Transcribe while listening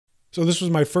So this was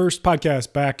my first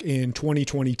podcast back in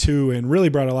 2022 and really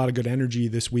brought a lot of good energy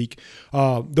this week.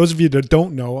 Those of you that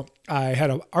don't know, I had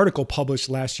an article published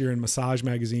last year in Massage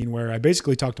Magazine where I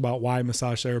basically talked about why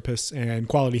massage therapists and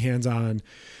quality hands-on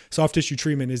soft tissue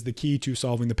treatment is the key to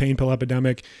solving the pain pill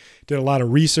epidemic. Did a lot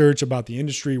of research about the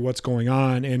industry, what's going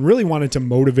on, and really wanted to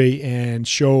motivate and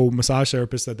show massage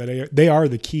therapists that they are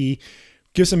the key.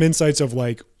 Give some insights of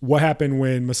like what happened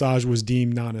when massage was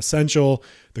deemed non-essential,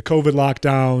 the COVID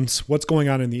lockdowns, what's going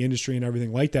on in the industry and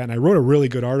everything like that. And I wrote a really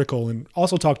good article and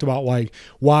also talked about like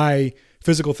why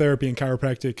physical therapy and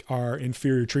chiropractic are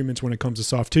inferior treatments when it comes to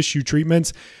soft tissue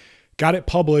treatments. Got it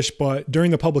published, but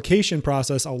during the publication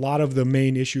process, a lot of the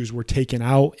main issues were taken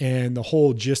out and the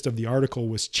whole gist of the article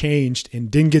was changed and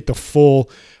didn't get the full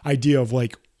idea of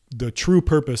like the true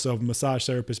purpose of massage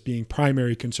therapists being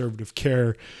primary conservative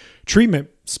care treatment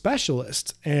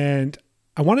specialists. And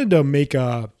I wanted to make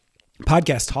a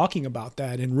podcast talking about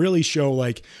that and really show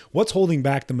like what's holding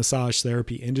back the massage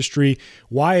therapy industry,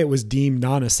 why it was deemed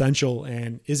non-essential,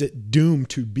 and is it doomed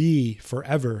to be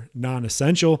forever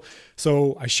non-essential.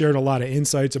 So I shared a lot of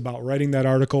insights about writing that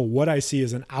article, what I see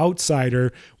as an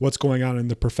outsider, what's going on in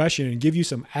the profession, and give you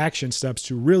some action steps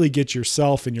to really get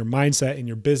yourself and your mindset and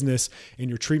your business and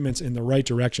your treatments in the right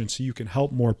direction so you can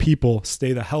help more people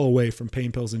stay the hell away from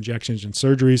pain pills, injections, and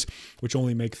surgeries, which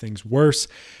only make things worse.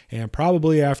 And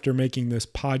probably after making this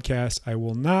podcast, I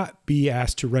will not be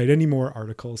asked to write any more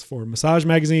articles for Massage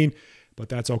Magazine, but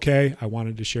that's okay. I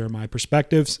wanted to share my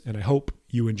perspectives and I hope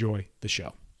you enjoy the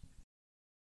show.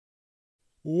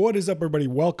 What is up, everybody?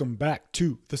 Welcome back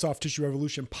to the Soft Tissue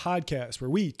Revolution podcast, where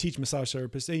we teach massage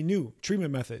therapists a new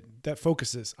treatment method that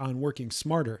focuses on working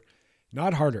smarter,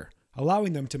 not harder,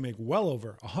 allowing them to make well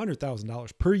over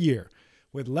 $100,000 per year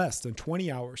with less than 20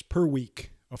 hours per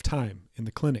week of time in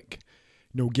the clinic.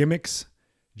 No gimmicks,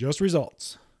 just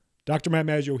results. Dr. Matt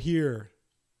Maggio here.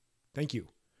 Thank you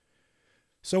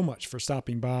so much for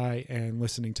stopping by and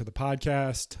listening to the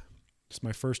podcast. It's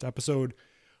my first episode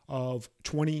of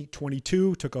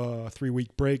 2022. Took a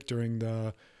 3-week break during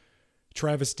the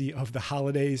travesty of the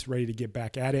holidays, ready to get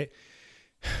back at it.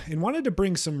 And wanted to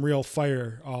bring some real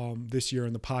fire this year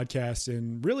in the podcast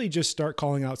and really just start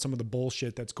calling out some of the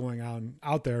bullshit that's going on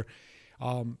out there.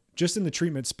 Just in the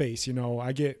treatment space, you know,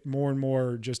 I get more and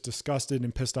more just disgusted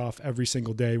and pissed off every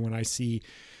single day when I see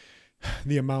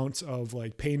the amounts of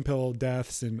like pain pill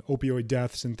deaths and opioid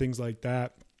deaths and things like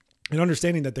that. And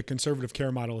understanding that the conservative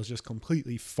care model is just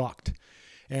completely fucked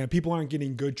and people aren't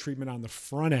getting good treatment on the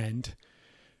front end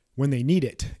when they need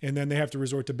it. And then they have to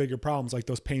resort to bigger problems like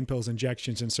those pain pills,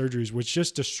 injections, and surgeries, which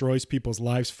just destroys people's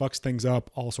lives, fucks things up,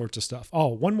 all sorts of stuff. Oh,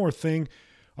 one more thing.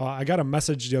 I got a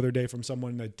message the other day from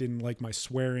someone that didn't like my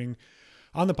swearing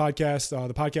on the podcast.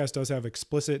 The podcast does have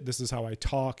explicit. This is how I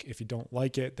talk. If you don't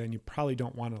like it, then you probably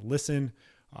don't want to listen.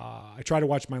 I try to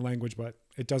watch my language, but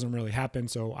it doesn't really happen.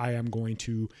 So I am going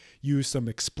to use some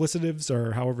explicitives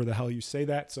or however the hell you say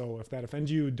that. So if that offends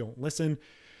you, don't listen.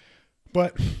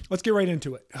 But let's get right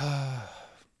into it.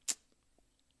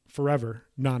 Forever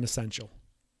non-essential.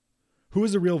 Who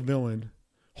is the real villain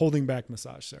holding back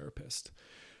massage therapists?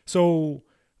 So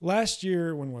last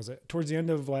year, when was it? Towards the end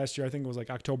of last year, I think it was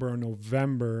like October or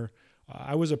November,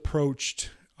 I was approached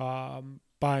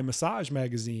by Massage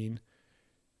Magazine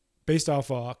based off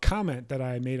a comment that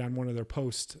I made on one of their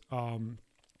posts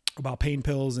about pain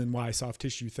pills and why soft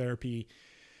tissue therapy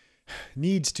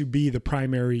needs to be the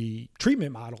primary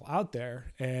treatment model out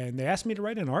there. And they asked me to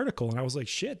write an article and I was like,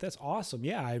 shit, that's awesome.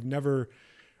 Yeah, I've never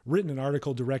written an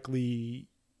article directly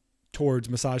towards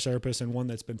massage therapists and one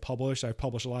that's been published. I've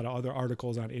published a lot of other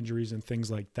articles on injuries and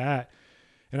things like that.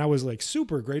 And I was like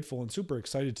super grateful and super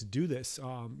excited to do this.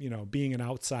 Being an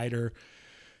outsider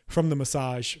from the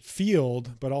massage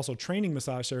field, but also training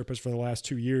massage therapists for the last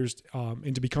 2 years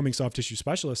into becoming soft tissue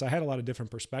specialists, I had a lot of different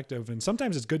perspective. And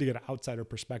sometimes it's good to get an outsider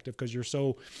perspective because you're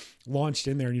so launched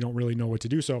in there and you don't really know what to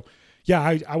do. So yeah,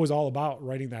 I was all about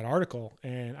writing that article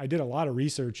and I did a lot of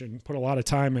research and put a lot of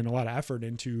time and a lot of effort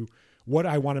into what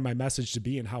I wanted my message to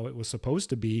be and how it was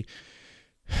supposed to be.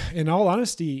 In all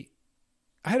honesty,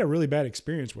 I had a really bad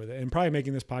experience with it, and probably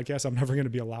making this podcast, I'm never going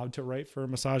to be allowed to write for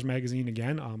Massage Magazine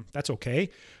again. That's okay.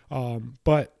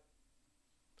 But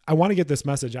I want to get this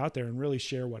message out there and really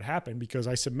share what happened because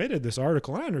I submitted this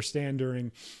article. I understand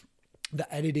during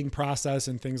the editing process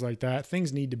and things like that,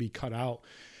 things need to be cut out,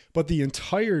 but the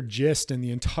entire gist and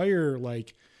the entire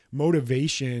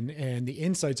motivation and the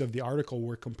insights of the article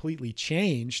were completely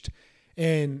changed.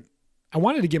 And I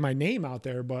wanted to get my name out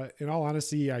there, but in all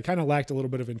honesty, I kind of lacked a little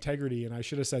bit of integrity and I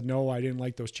should have said, no, I didn't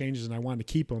like those changes and I wanted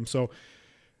to keep them. So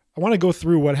I want to go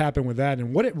through what happened with that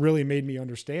and what it really made me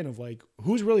understand of like,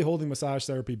 who's really holding massage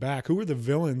therapy back? Who are the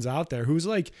villains out there? Who's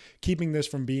like keeping this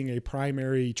from being a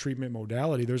primary treatment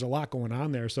modality? There's a lot going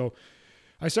on there. So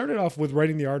I started off with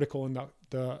writing the article, and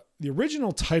the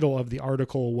original title of the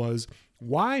article was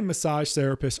Why Massage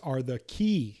Therapists Are the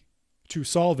Key to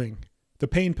Solving the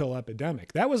Pain Pill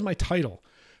Epidemic. That was my title.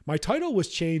 My title was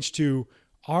changed to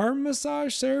Are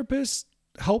Massage Therapists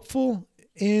Helpful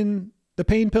in the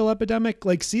Pain Pill Epidemic?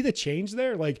 Like, see the change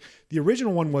there? Like, the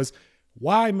original one was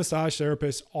Why Massage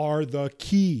Therapists Are the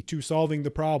Key to Solving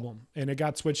the Problem. And it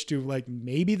got switched to like,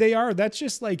 maybe they are. That's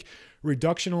just like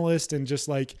reductionist and just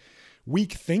like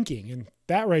weak thinking. And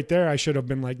that right there, I should have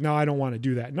been like, no, I don't want to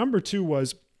do that. Number two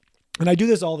was, and I do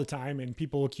this all the time, and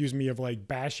people accuse me of like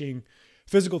bashing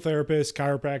physical therapists,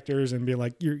 chiropractors, and be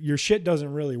like, your shit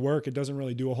doesn't really work. It doesn't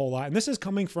really do a whole lot. And this is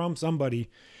coming from somebody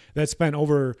that spent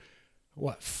over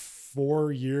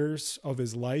 4 years of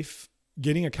his life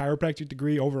getting a chiropractic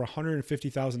degree, over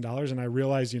 $150,000. And I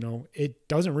realized, it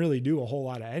doesn't really do a whole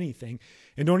lot of anything.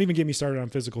 And don't even get me started on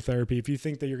physical therapy. If you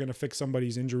think that you're going to fix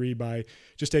somebody's injury by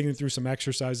just taking them through some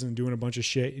exercises and doing a bunch of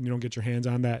shit and you don't get your hands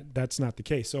on that, that's not the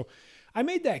case. So I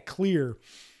made that clear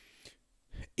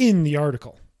in the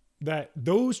article that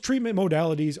those treatment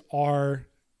modalities are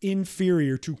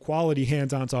inferior to quality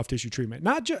hands-on soft tissue treatment.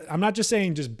 I'm not just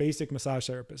saying just basic massage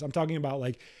therapists. I'm talking about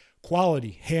like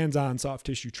quality hands-on soft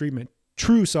tissue treatment,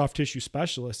 true soft tissue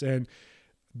specialists. And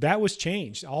that was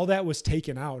changed. All that was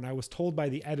taken out. And I was told by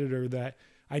the editor that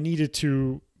I needed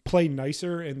to play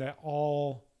nicer and that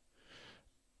all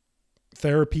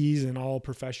therapies and all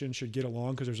professions should get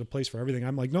along because there's a place for everything.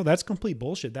 I'm like, no, that's complete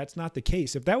bullshit. That's not the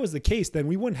case. If that was the case, then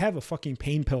we wouldn't have a fucking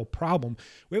pain pill problem.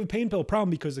 We have a pain pill problem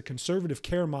because the conservative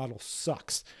care model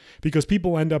sucks, because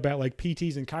people end up at like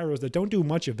PTs and chiros that don't do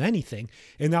much of anything.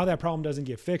 And now that problem doesn't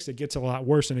get fixed. It gets a lot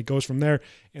worse and it goes from there.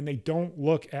 And they don't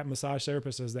look at massage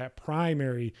therapists as that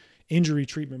primary injury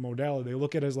treatment modality. They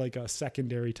look at it as like a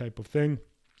secondary type of thing.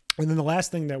 And then the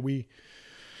last thing that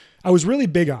I was really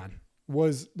big on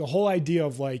was the whole idea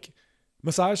of like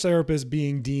massage therapists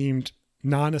being deemed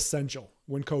non-essential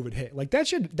when COVID hit. Like that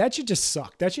should just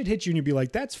suck. That should hit you and you'd be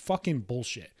like, that's fucking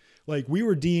bullshit. Like we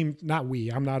were deemed,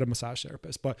 I'm not a massage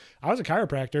therapist, but I was a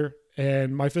chiropractor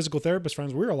and my physical therapist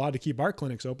friends, we were allowed to keep our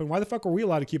clinics open. Why the fuck were we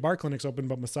allowed to keep our clinics open,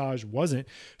 but massage wasn't?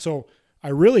 So I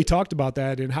really talked about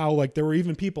that and how like there were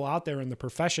even people out there in the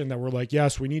profession that were like,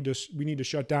 yes, we need to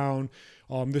shut down.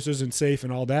 This isn't safe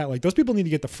and all that. Like those people need to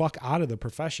get the fuck out of the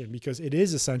profession because it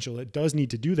is essential. It does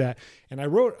need to do that. And I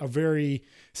wrote a very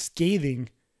scathing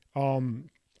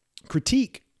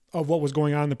critique of what was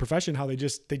going on in the profession, how they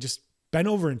just bent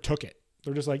over and took it.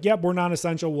 They're just like, yep, we're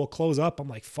non-essential. We'll close up. I'm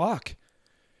like, fuck.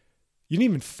 You didn't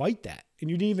even fight that. And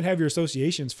you didn't even have your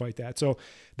associations fight that. So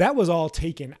that was all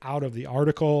taken out of the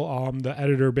article. The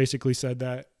editor basically said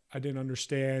that I didn't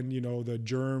understand, the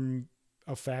germ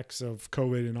effects of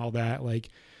COVID and all that. Like,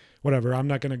 whatever. I'm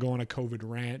not going to go on a COVID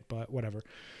rant, but whatever.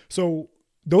 So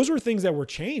those were things that were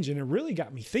changed. And it really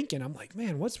got me thinking. I'm like,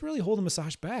 man, what's really holding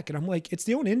massage back? And I'm like, it's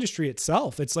the own industry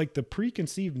itself. It's like the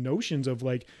preconceived notions of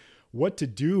like what to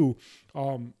do.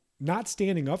 Not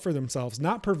standing up for themselves,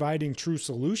 not providing true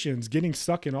solutions, getting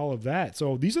stuck in all of that.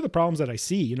 So these are the problems that I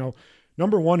see.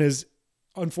 Number one is,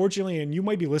 unfortunately, and you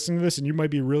might be listening to this and you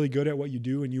might be really good at what you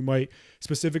do and you might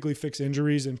specifically fix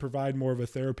injuries and provide more of a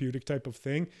therapeutic type of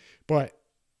thing. But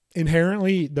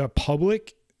inherently, the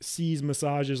public sees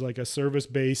massage as like a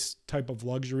service-based type of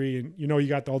luxury. And, you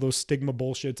got all those stigma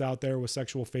bullshits out there with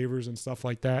sexual favors and stuff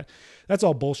like that. That's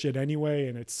all bullshit anyway.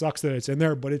 And it sucks that it's in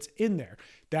there, but it's in there.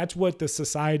 That's what the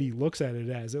society looks at it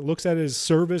as. It looks at it as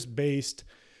service-based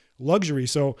luxury.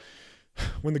 So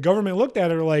when the government looked at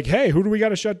it, they're like, hey, who do we got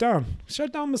to shut down?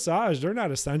 Shut down massage. They're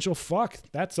not essential. Fuck,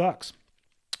 that sucks.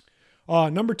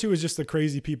 Number two is just the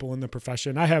crazy people in the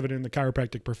profession. I have it in the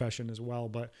chiropractic profession as well,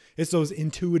 but it's those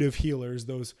intuitive healers,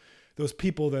 those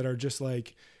people that are just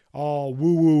like all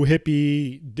woo-woo,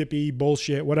 hippie, dippy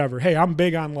bullshit, whatever. Hey, I'm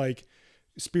big on like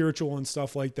spiritual and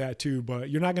stuff like that too, but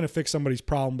you're not going to fix somebody's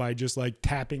problem by just like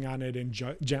tapping on it and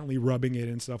gently rubbing it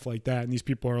and stuff like that. And these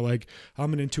people are like,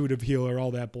 I'm an intuitive healer,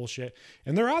 all that bullshit.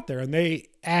 And they're out there and they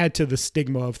add to the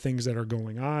stigma of things that are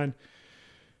going on.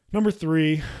 Number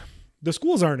three, the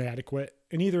schools aren't adequate,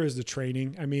 and neither is the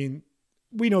training. I mean,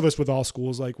 we know this with all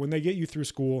schools. Like when they get you through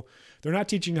school, they're not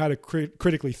teaching you how to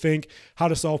critically think, how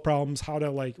to solve problems, how to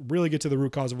like really get to the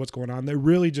root cause of what's going on. They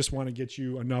really just want to get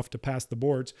you enough to pass the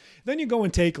boards. Then you go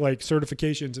and take like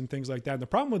certifications and things like that. And the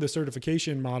problem with the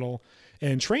certification model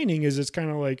and training is it's kind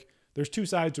of like there's two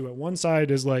sides to it. One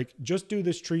side is like, just do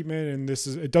this treatment and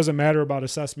it doesn't matter about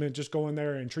assessment. Just go in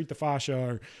there and treat the fascia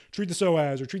or treat the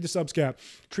psoas or treat the subscap,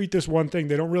 treat this one thing.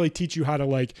 They don't really teach you how to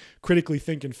like critically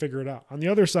think and figure it out. On the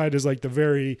other side is like the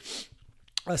very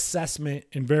assessment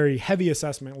and very heavy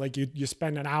assessment. Like you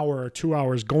spend an hour or 2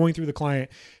 hours going through the client,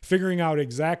 figuring out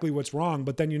exactly what's wrong,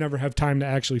 but then you never have time to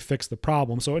actually fix the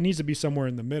problem. So it needs to be somewhere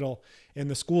in the middle, and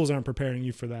the schools aren't preparing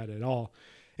you for that at all.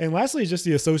 And lastly, just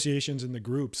the associations and the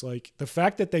groups. Like the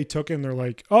fact that they took and they're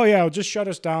like, oh yeah, just shut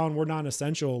us down, we're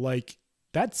non-essential. Like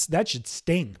that should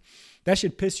sting. That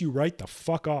should piss you right the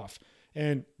fuck off.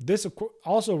 And this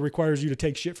also requires you to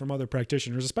take shit from other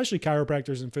practitioners, especially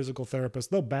chiropractors and physical therapists.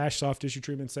 They'll bash soft tissue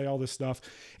treatment, say all this stuff.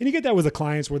 And you get that with the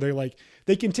clients where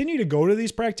they continue to go to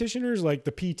these practitioners like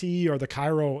the PT or the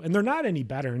chiro, and they're not any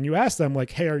better. And you ask them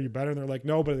like, hey, are you better? And they're like,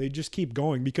 no, but they just keep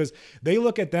going because they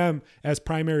look at them as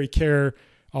primary care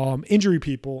injury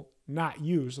people, not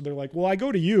you. So they're like, well, I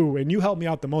go to you and you help me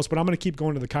out the most, but I'm going to keep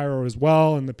going to the chiro as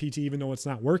well and the PT, even though it's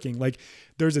not working. Like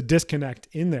there's a disconnect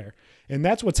in there. And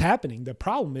that's what's happening. The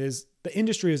problem is the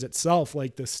industry is itself,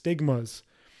 like the stigmas,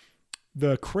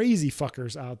 the crazy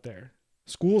fuckers out there.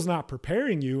 School's not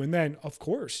preparing you. And then of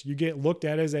course you get looked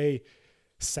at as a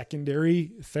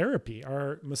secondary therapy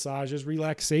or massage as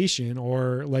relaxation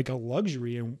or like a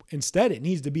luxury. And instead it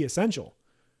needs to be essential.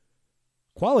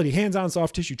 Quality hands-on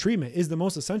soft tissue treatment is the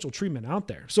most essential treatment out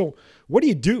there. So what do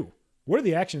you do? What are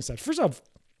the action steps? First off,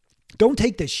 don't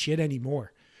take this shit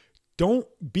anymore. Don't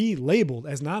be labeled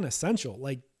as non-essential.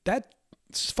 Like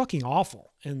that's fucking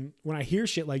awful. And when I hear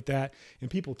shit like that and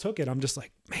people took it, I'm just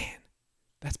like, man,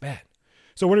 that's bad.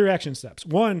 So what are your action steps?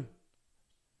 One,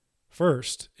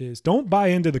 first is don't buy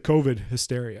into the COVID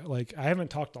hysteria. Like I haven't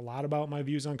talked a lot about my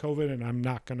views on COVID and I'm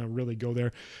not going to really go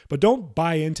there, but don't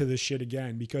buy into this shit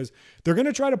again because they're going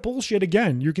to try to pull shit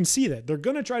again. You can see that they're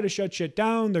going to try to shut shit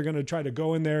down. They're going to try to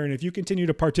go in there. And if you continue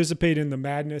to participate in the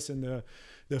madness and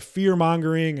the fear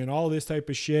mongering and all this type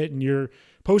of shit, and you're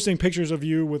posting pictures of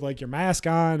you with like your mask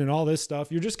on and all this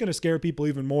stuff, you're just going to scare people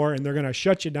even more and they're going to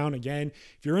shut you down again.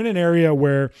 If you're in an area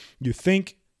where you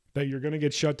think that you're going to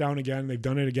get shut down again, they've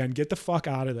done it again, get the fuck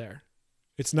out of there.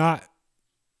 It's not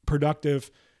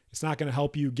productive. It's not going to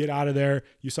help you. Get out of there.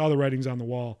 You saw the writings on the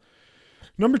wall.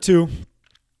 Number two,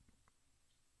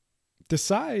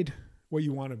 decide what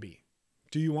you want to be.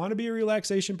 Do you want to be a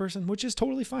relaxation person? Which is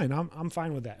totally fine. I'm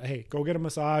fine with that. Hey, go get a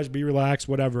massage, be relaxed,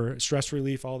 whatever, stress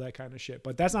relief, all that kind of shit.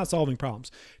 But that's not solving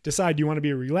problems. Decide, do you want to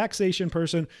be a relaxation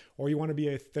person or you want to be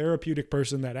a therapeutic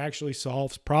person that actually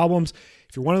solves problems?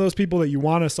 If you're one of those people that you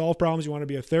want to solve problems, you want to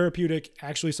be a therapeutic,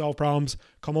 actually solve problems,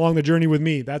 come along the journey with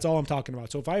me. That's all I'm talking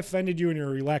about. So if I offended you and you're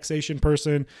a relaxation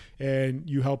person and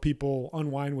you help people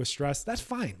unwind with stress, that's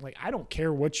fine. Like, I don't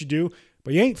care what you do,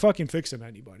 but you ain't fucking fixing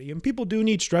anybody. And people do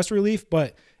need stress relief,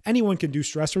 but anyone can do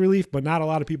stress relief, but not a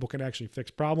lot of people can actually fix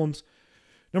problems.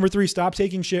 Number three, stop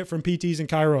taking shit from PTs and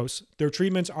chiros. Their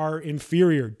treatments are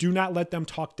inferior. Do not let them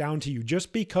talk down to you.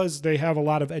 Just because they have a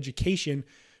lot of education,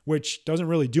 which doesn't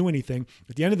really do anything,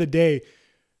 at the end of the day,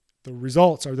 the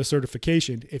results are the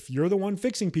certification. If you're the one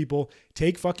fixing people,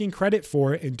 take fucking credit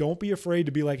for it and don't be afraid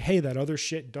to be like, hey, that other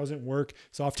shit doesn't work.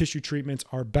 Soft tissue treatments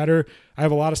are better. I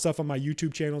have a lot of stuff on my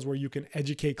YouTube channels where you can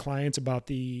educate clients about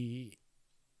the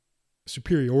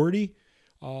superiority,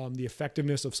 the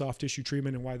effectiveness of soft tissue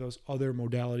treatment and why those other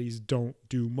modalities don't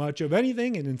do much of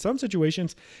anything. And in some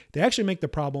situations, they actually make the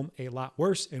problem a lot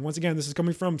worse. And once again, this is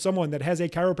coming from someone that has a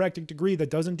chiropractic degree that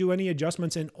doesn't do any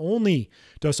adjustments and only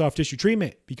does soft tissue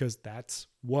treatment because that's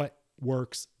what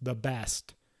works the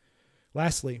best.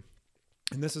 Lastly,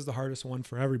 and this is the hardest one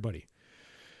for everybody,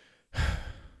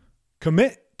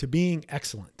 commit to being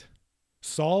excellent.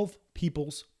 Solve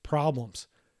people's problems.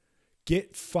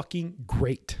 Get fucking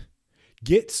great.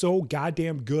 Get so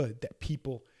goddamn good that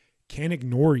people can't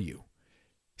ignore you.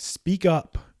 Speak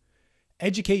up.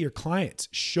 Educate your clients.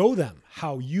 Show them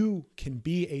how you can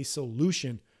be a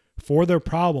solution for their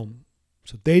problem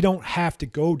so they don't have to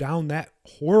go down that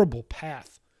horrible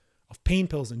path of pain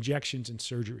pills, injections, and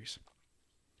surgeries.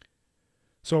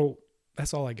 So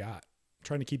that's all I got. I'm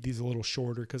trying to keep these a little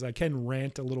shorter because I can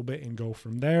rant a little bit and go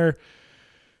from there.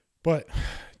 But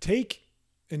take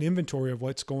an inventory of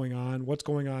what's going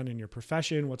on in your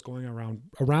profession, what's going on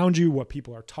around you, what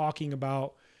people are talking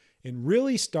about, and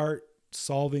really start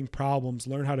solving problems.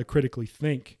 Learn how to critically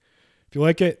think. If you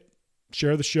like it,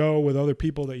 share the show with other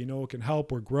people that you know can help.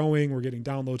 We're growing. We're getting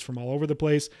downloads from all over the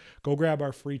place. Go grab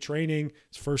our free training.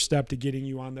 It's the first step to getting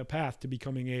you on the path to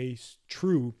becoming a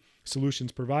true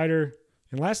solutions provider.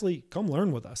 And lastly, come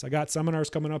learn with us. I got seminars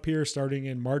coming up here starting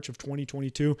in March of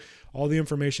 2022. All the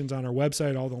information's on our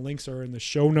website. All the links are in the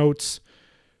show notes.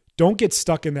 Don't get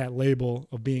stuck in that label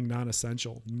of being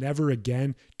non-essential. Never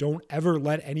again. Don't ever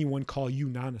let anyone call you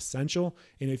non-essential.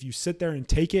 And if you sit there and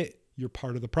take it, you're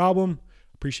part of the problem.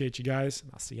 Appreciate you guys.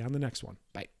 I'll see you on the next one.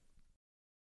 Bye.